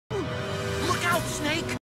out, Snake?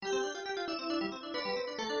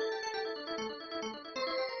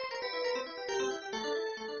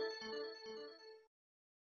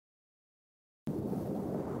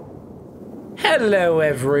 Hello,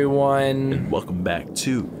 everyone. And welcome back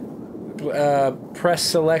to Press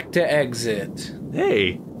select to exit.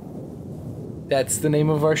 Hey. That's the name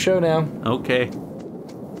of our show now. Okay.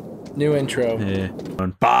 New intro. Yeah.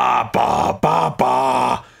 Ba ba ba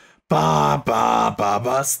ba ba ba ba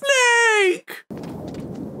ba snake.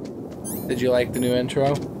 Did you like the new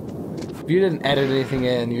intro? If you didn't edit anything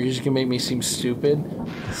in, you're just gonna make me seem stupid.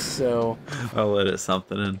 So I'll edit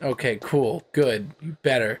something in. okay, cool, good. You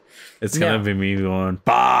better. It's gonna be me going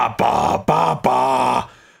ba ba ba ba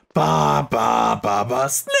ba ba ba ba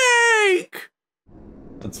snake.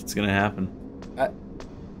 That's what's gonna happen.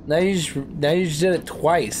 Now you just did it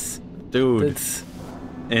twice, dude. It's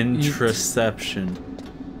intraception.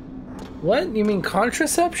 What? You mean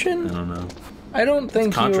contraception? I don't know. I don't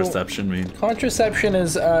think contraception mean. Contraception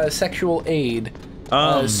is sexual aid.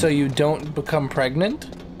 So you don't become pregnant?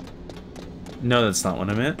 No, that's not what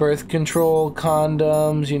I meant. Birth control,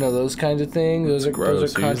 condoms, you know, those kinds of things. Those are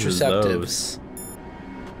contraceptives. Those?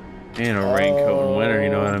 And a raincoat in winter, you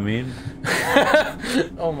know what I mean?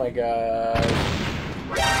 Oh my god.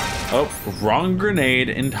 Oh, wrong grenade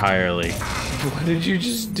entirely. What did you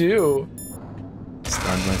just do?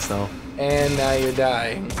 Stunned myself. And now you're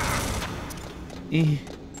dying.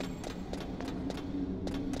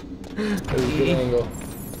 That was a good angle.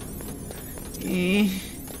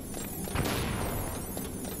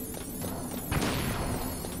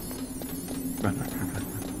 Run.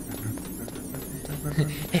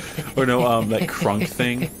 Or no, that crunk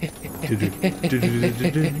thing.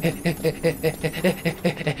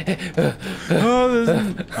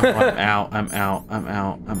 I'm out.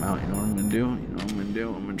 You know what I'm gonna do?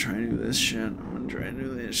 I'm gonna try to do this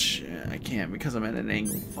shit. I can't because I'm at an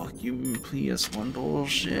angle. Fuck you, PS1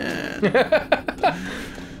 bullshit.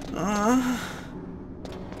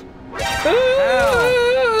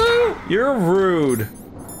 You're rude.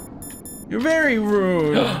 You're very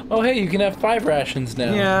rude. Oh, hey, you can have 5 rations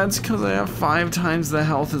now. Yeah, it's because I have 5 times the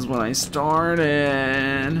health as when I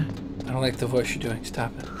started. I don't like the voice you're doing.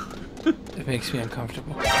 Stop it. It makes me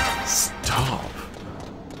uncomfortable. Stop.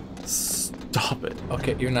 Stop it.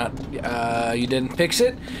 Okay, you're not. You didn't fix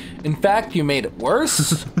it. In fact, you made it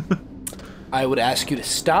worse. I would ask you to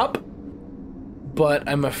stop, but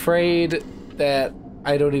I'm afraid that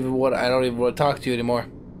I don't even want to talk to you anymore.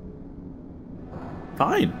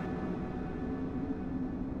 Fine.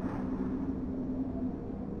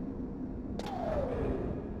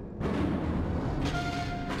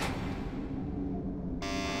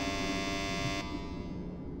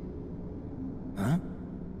 Huh?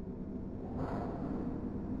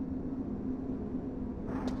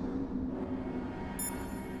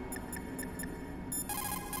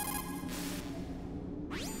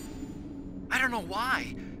 I don't know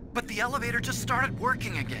why, but the elevator just started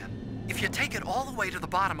working again. If you take it all the way to the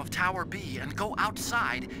bottom of Tower B and go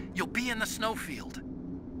outside, you'll be in the snowfield.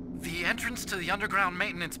 The entrance to the underground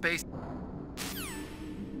maintenance base...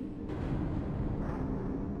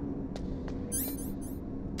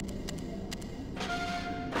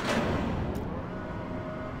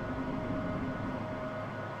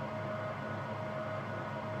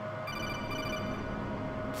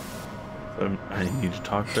 I need to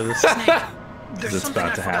talk for this. Snake, there's It's something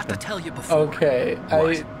about I to forgot happen. to tell you before. Okay,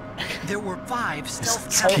 What? There were 5 stealth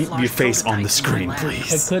Just keep camouflage your face on the prototypes in my screen, lab.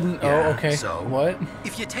 please. I couldn't. Yeah, oh, okay. so? What?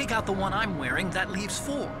 If you take out the one I'm wearing, that leaves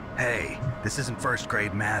 4. Hey, this isn't first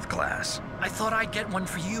grade math class. I thought I'd get one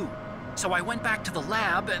for you. So I went back to the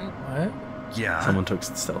lab and What? Yeah. Someone took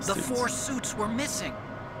stealth the suits. 4 suits were missing.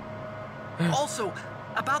 Also,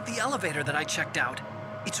 about the elevator that I checked out,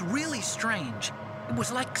 it's really strange. It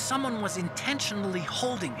was like someone was intentionally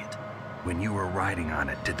holding it. When you were riding on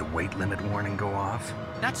it, did the weight limit warning go off?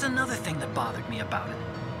 That's another thing that bothered me about it.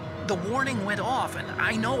 The warning went off, and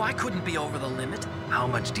I know I couldn't be over the limit. How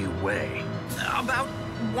much do you weigh? About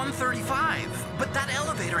 135. But that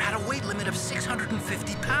elevator had a weight limit of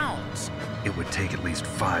 650 pounds. It would take at least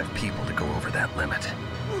 5 people to go over that limit.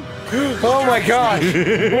 Oh my gosh!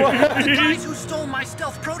 The guys who stole my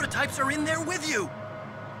stealth prototypes are in there with you.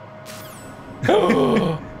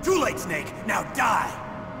 Too late, Snake. Now die.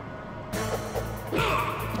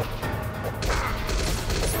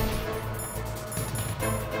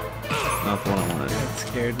 Not the one I wanted. That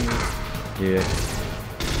scared me. Yeah.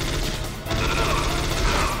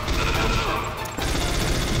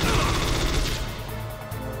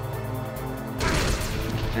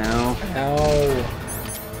 Ow. Ow.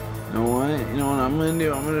 You know what? You know what I'm gonna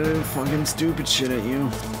do? I'm gonna do fucking stupid shit at you.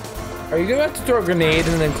 Are you about to throw a grenade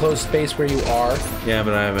and then close space where you are? Yeah,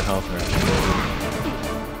 but I have a health right.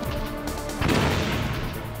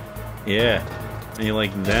 Yeah. And you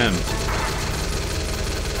like them.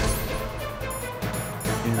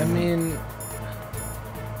 I mean...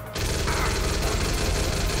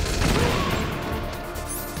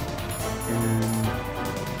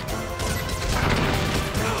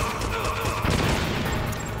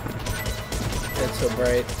 That's so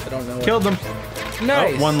bright. I don't know. Killed them.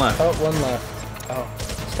 Nice. Oh, one left. Oh, one left. Oh,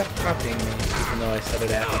 stop copying me, even though I said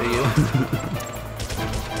it after you.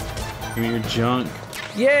 Give me your junk.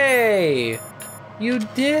 Yay! You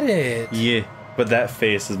did it. Yeah, but that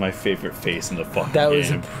face is my favorite face in the fucking That game.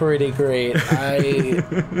 was pretty great.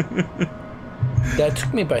 That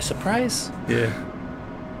took me by surprise. Yeah.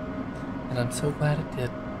 And I'm so glad it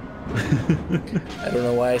did. I don't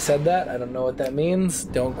know why I said that. I don't know what that means.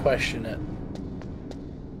 Don't question it.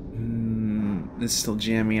 It's still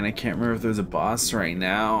jammy, and I can't remember if there's a boss right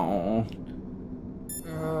now.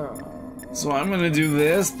 So I'm gonna do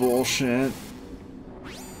this bullshit.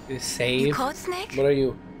 You save? Code Snake? What are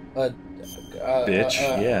you? Bitch,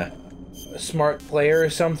 yeah. A smart player or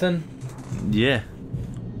something? Yeah.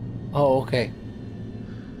 Oh, okay.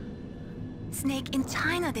 Snake in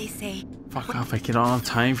China, they say. Fuck off, I don't have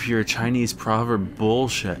time for your Chinese proverb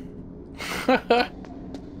bullshit.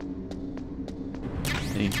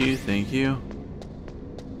 Thank you, thank you.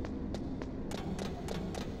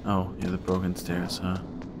 Oh, yeah, the broken stairs, huh?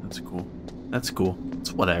 That's cool. That's cool.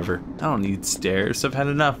 It's whatever. I don't need stairs. I've had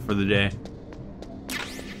enough for the day.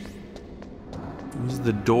 Where's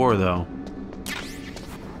the door, though?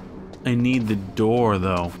 I need the door,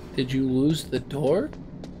 though. Did you lose the door?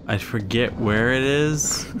 I forget where it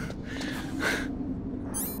is.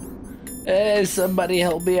 Hey, somebody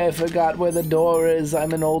help me. I forgot where the door is.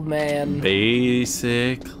 I'm an old man.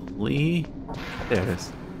 Basically... There it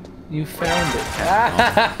is. You found it.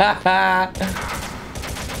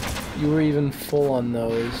 You were even full on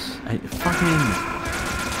those. I fucking...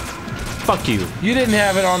 Fuck you. You didn't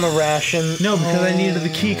have it on the ration. No, because I needed the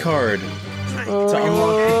key card. To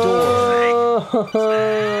unlock the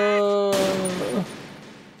door.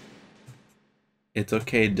 It's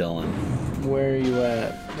okay, Dylan. Where are you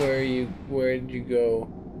at? Where did you go?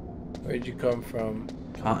 Where'd you come from?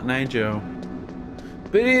 Cotton Eye Joe. I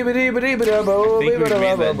think we've made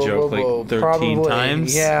that joke like 13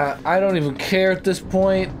 times. Yeah, I don't even care at this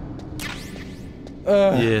point.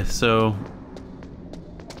 Yeah, so...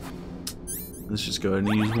 Let's just go ahead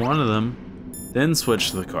and use one of them. Then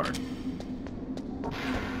switch to the card.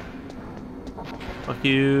 Fuck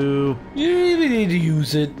you. You didn't even need to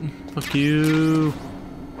use it. Fuck you.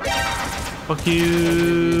 Fuck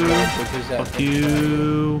you. Fuck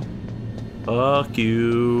you. Fuck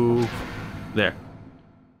you. There.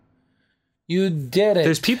 You did it.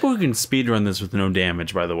 There's people who can speedrun this with no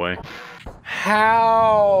damage, by the way.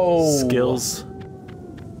 How? Skills.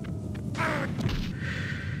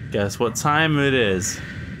 Guess what time it is?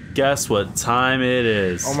 Guess what time it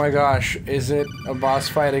is? Oh my gosh, is it a boss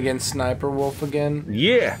fight against Sniper Wolf again?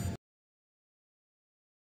 Yeah!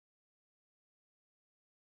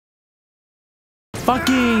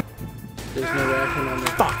 Fucking! There's no ration on the...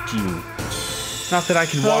 Fuck you! Not that I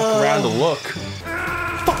can walk around to look.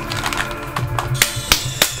 Fuck!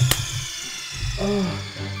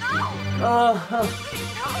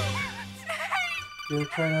 You wanna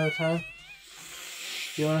try another time?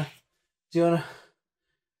 Do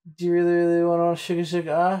you really wanna shake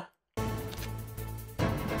ah?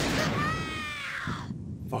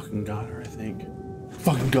 Fucking got her, I think.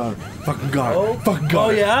 Fucking got her. Fucking got her. Oh. Fucking got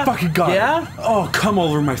her. Oh, yeah? Fucking got Yeah? her. Oh, come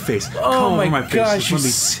over my face. Oh Come my over my face. gosh, you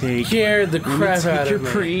Just let me take. scared the crap out your of me.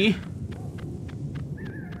 pre.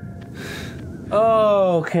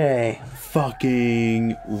 Okay.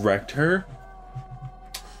 Fucking wrecked her.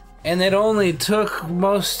 And it only took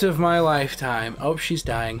most of my lifetime. Oh, she's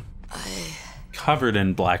dying. Covered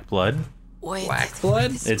in black blood. Black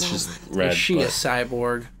blood? It's just red Is she blood. a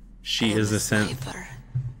cyborg? She is a synth.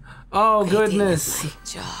 Oh, goodness.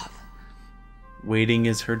 Waiting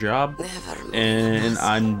is her job. And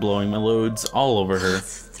I'm blowing my loads all over her.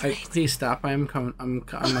 Please stop. I'm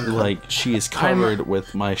uncomfortable. Like, she is covered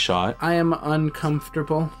with my shot. I am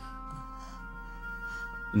uncomfortable.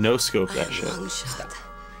 No scope that shit.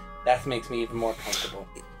 That makes me even more comfortable.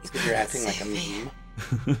 Because you're acting like a meme.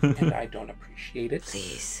 And I don't appreciate it.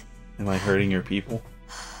 Please. Am I hurting your people?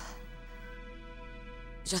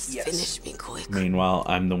 Just Yes. finish me quick. Meanwhile,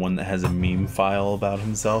 I'm the one that has a meme file about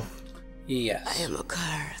himself. Yes. I am a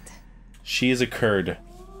Kurd. She is a Kurd.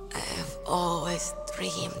 I have always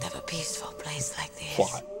dreamed of a peaceful place like this.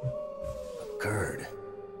 Plot. Kurd.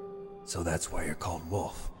 So that's why you're called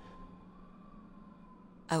Wolf.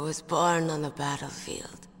 I was born on the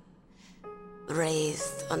battlefield.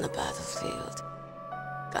 Raised on the battlefield.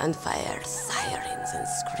 Gunfire, sirens, and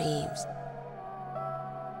screams.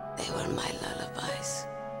 They were my lullabies.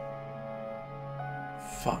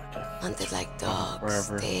 Fuck. Hunted like dogs,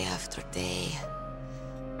 day after day.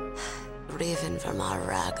 Driven from our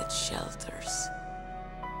ragged shelters.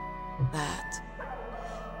 That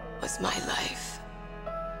was my life.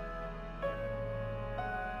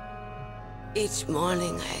 Each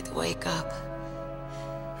morning I'd wake up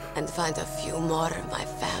and find a few more of my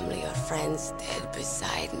family or friends dead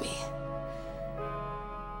beside me.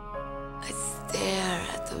 I'd stare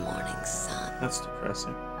at the morning sun. That's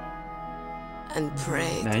depressing. And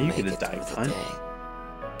pray Now to you make get a it dive through hunt. the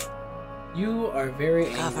day. You are very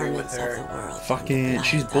angry with Governments of the her. world Fucking- turned a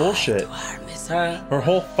she's blind bullshit. eye to our misery. Her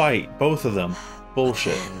whole fight, both of them,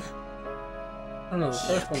 bullshit. Then I don't know, the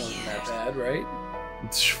first one wasn't that bad, right?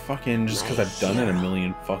 It's fucking just because I've done it a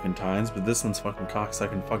million fucking times, but this one's fucking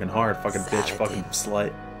cocksucking, fucking hard, fucking bitch, fucking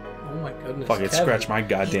slut. Oh my goodness. Fucking Kevin. scratch my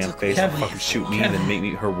goddamn face and Kevin. fucking shoot me and then make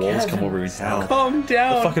me her wolves come over and howl. Calm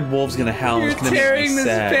down. The fucking wolves gonna howl. You're It's gonna make tearing me this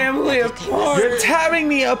sad. family apart. You're tearing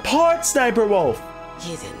me apart, Sniper Wolf.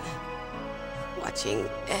 hidden, watching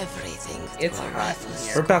everything It's through a hot in rifle's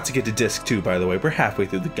here. We're about to get to disc 2, by the way. We're halfway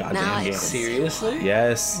through the Now goddamn I game. can see Seriously? why.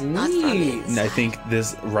 Yes. Not from Neat. And I think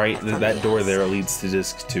this that door there leads to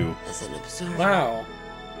disc 2. As an observer, Wow.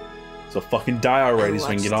 So fucking die already so I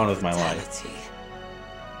can watched get on the with my life. brutality,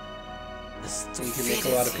 the You can make a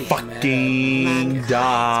lot of stupidity, people mad. Fucking mankind's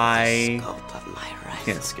die. the scope of my rifle.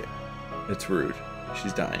 Can't skip. It's rude.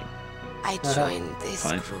 She's dying. I joined this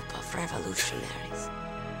Fine. group of revolutionaries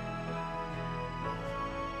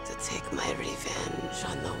to take my revenge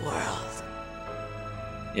on the world.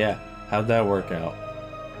 Yeah. How'd that work out?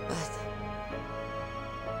 But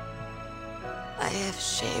I have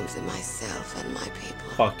shamed myself and my people.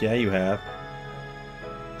 Fuck yeah, you have.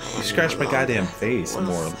 I You am scratched no my goddamn longer the face wolf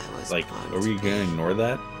more. I was Like, born are to we be. gonna ignore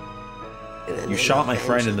that? In the You name shot of my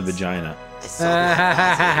friend in the vengeance, vagina. I sold my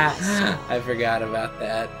body and my soul. I forgot about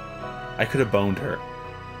that. I could have boned her.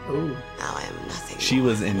 Ooh. Now I am nothing. She more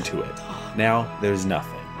was than into a it. dog. Now there's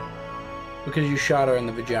nothing. Because you shot her in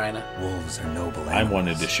the vagina. Wolves are noble animals. I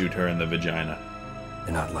wanted to shoot her in the vagina.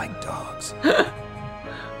 They're not like dogs.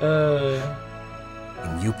 Uh.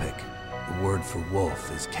 In Yupik, the word for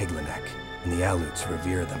wolf is Keglanek, and the Aleuts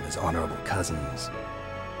revere them as honorable cousins.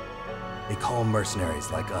 They call mercenaries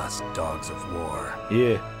like us dogs of war.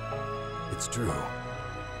 Yeah, It's true.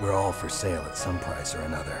 We're all for sale at some price or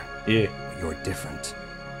another. yeah. But you're different.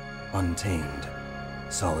 Untamed.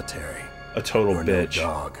 Solitary. A total You're bitch. no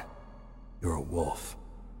dog. You're a wolf.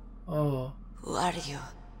 Oh. Who are you?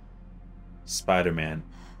 Spider-Man.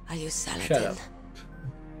 Are you Saladin? Shut up.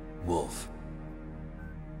 Wolf.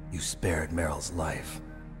 You spared Meryl's life.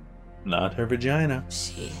 Not her vagina.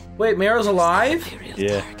 She Wait, Meryl's was alive? not my real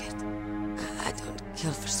Yeah. target. I don't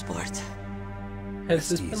kill for sport. Has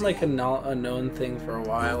this been easy. like a known thing for a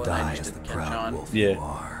while You'll and I die just as the didn't catch proud on? wolf you Yeah.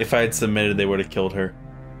 are. If I had submitted, they would have killed her.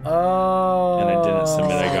 Oh. And I didn't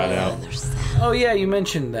submit, I got don't out. understand. Oh yeah, you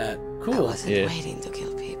mentioned that. I Cool. wasn't Yeah. waiting to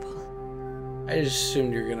kill people. I just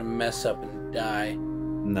assumed you're gonna mess up and die.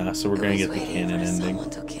 Nah, so we're I gonna was get the waiting canon for ending. someone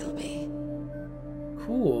to kill me.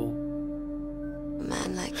 Cool. A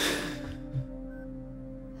man like you,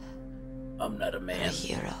 I'm not a a man.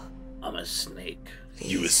 hero. I'm a snake.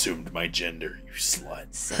 You Please assumed my gender, you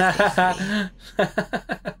slut. set me free.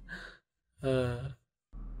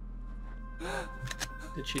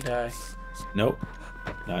 Did she die? Nope.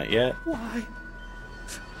 Not yet. Why?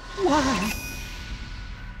 Why?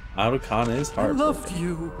 Auto-con is I hard. loved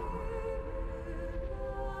you.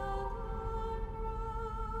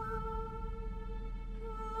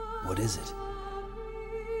 What is it?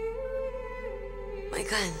 My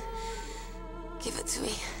gun. Give it to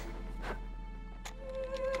me.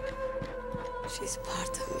 She's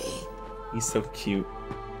part of me. He's so cute.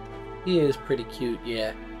 He is pretty cute,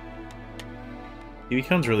 yeah. He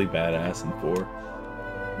becomes really badass in 4.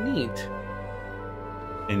 Neat.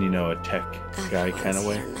 In, you know, a tech guy Everyone's kind of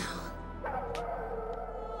way. here now.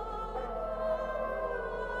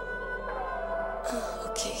 Oh,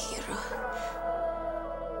 okay, hero.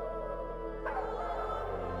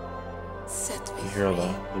 Set me You hear all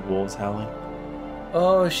free. the wolves howling?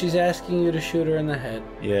 Oh, she's asking you to shoot her in the head.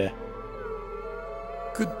 Yeah.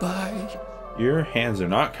 Goodbye. Your hands are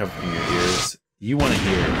not covering your ears. You want to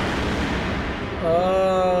hear it.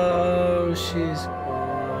 Oh, she's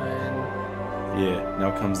gone. Yeah,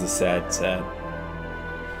 now comes the sad.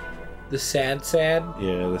 The sad?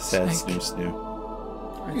 Yeah, the sad Snake. snoo.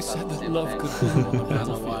 You said that Same love thing. could win on the I don't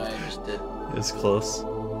know why battlefield. I just did. It's close.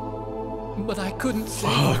 but I couldn't save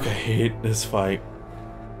Fuck, her. I hate this fight.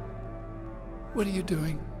 What are you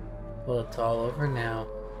doing? Well, it's all over now.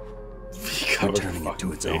 Returning it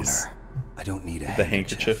to its owner. I don't need a The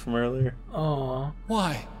handkerchief from earlier. Aww.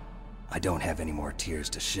 Why? I don't have any more tears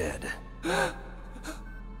to shed.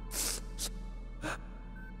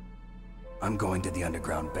 I'm going to the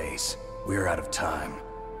underground base. We're out of time.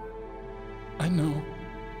 I know.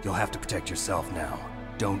 You'll have to protect yourself now.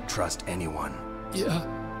 Don't trust anyone. Yeah.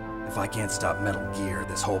 If I can't stop Metal Gear,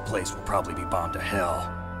 this whole place will probably be bombed to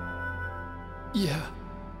hell. Yeah.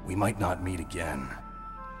 We might not meet again.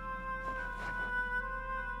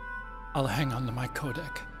 I'll hang on to my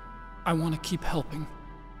codec. I want to keep helping.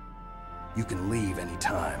 You can leave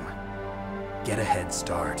anytime. Get a head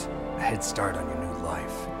start. A head start on your new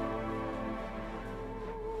life.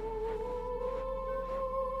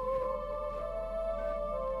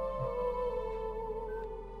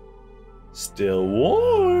 Still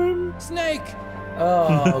warm. Snake!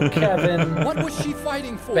 Oh, Kevin. What was she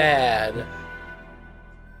fighting for? Bad.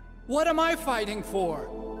 What am I fighting for?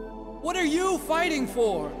 What are you fighting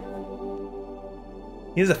for?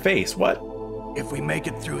 He has a face. What? If we make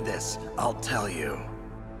it through this, I'll tell you.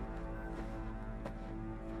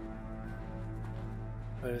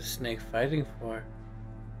 What is Snake fighting for?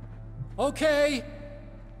 Okay.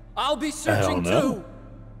 I'll be I searching don't know. too.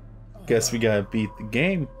 Guess we gotta beat the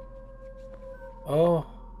game. Oh.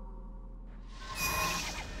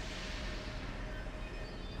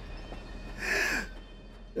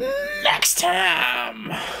 Next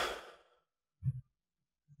time.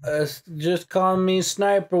 Just call me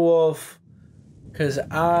Sniper Wolf, 'cause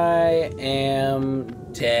I am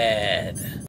dead.